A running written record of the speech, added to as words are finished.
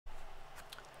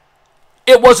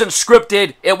It wasn't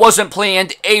scripted. It wasn't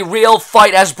planned. A real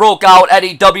fight has broke out at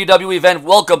a WWE event.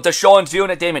 Welcome to Sean's View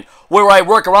Entertainment, where I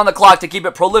work around the clock to keep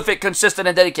it prolific, consistent,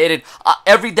 and dedicated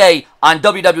every day on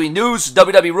WWE news,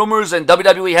 WWE rumors, and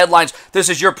WWE headlines. This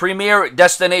is your premier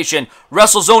destination.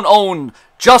 WrestleZone own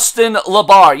Justin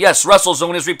LaBar. Yes,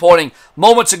 WrestleZone is reporting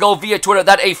moments ago via Twitter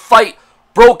that a fight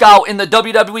broke out in the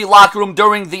WWE locker room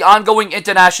during the ongoing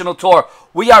international tour.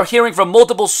 We are hearing from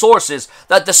multiple sources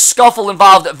that the scuffle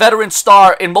involved veteran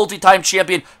star and multi-time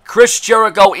champion Chris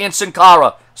Jericho and Sin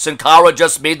Cara. Sin Cara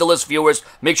just made the list, viewers.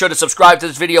 Make sure to subscribe to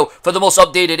this video for the most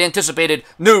updated, anticipated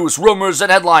news, rumors, and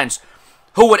headlines.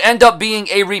 Who would end up being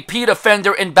a repeat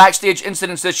offender in backstage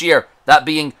incidents this year, that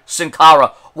being Sin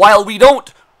Cara. While we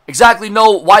don't exactly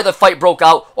know why the fight broke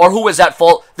out or who is at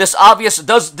fault, this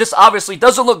obviously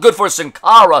doesn't look good for Sin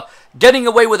Cara. Getting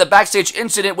away with a backstage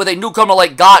incident with a newcomer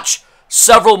like Gotch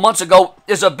several months ago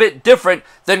is a bit different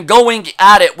than going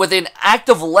at it with an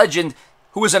active legend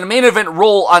who is in a main event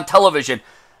role on television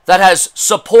that has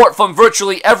support from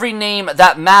virtually every name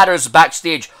that matters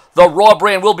backstage. The Raw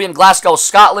brand will be in Glasgow,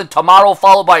 Scotland tomorrow,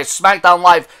 followed by a SmackDown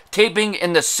Live taping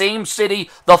in the same city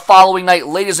the following night.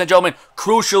 Ladies and gentlemen,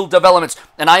 crucial developments.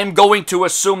 And I am going to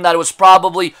assume that it was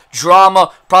probably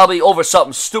drama, probably over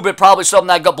something stupid, probably something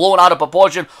that got blown out of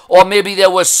proportion, or maybe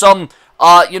there was some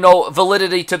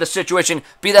validity to the situation.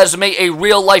 Be that as it may, a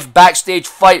real-life backstage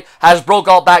fight has broke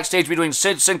out backstage between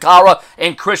Sin Cara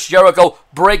and Chris Jericho.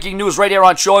 Breaking news right here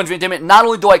on Sean's View Entertainment. Not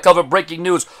only do I cover breaking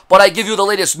news, but I give you the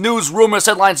latest news, rumors,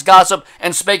 headlines, gossip,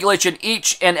 and speculation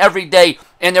each and every day.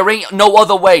 And there ain't no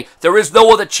other way. There is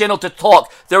no other channel to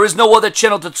talk. There is no other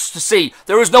channel to see.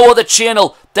 There is no other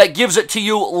channel that gives it to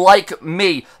you like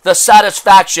me. The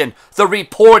satisfaction, the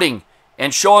reporting.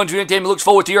 And Sean's View Entertainment looks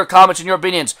forward to your comments and your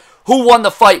opinions. Who won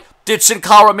the fight? Did Sin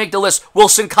Cara make the list? Will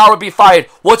Sin Cara be fired?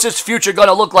 What's his future going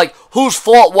to look like? Whose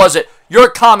fault was it? Your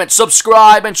comments,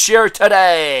 subscribe, and share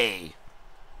today.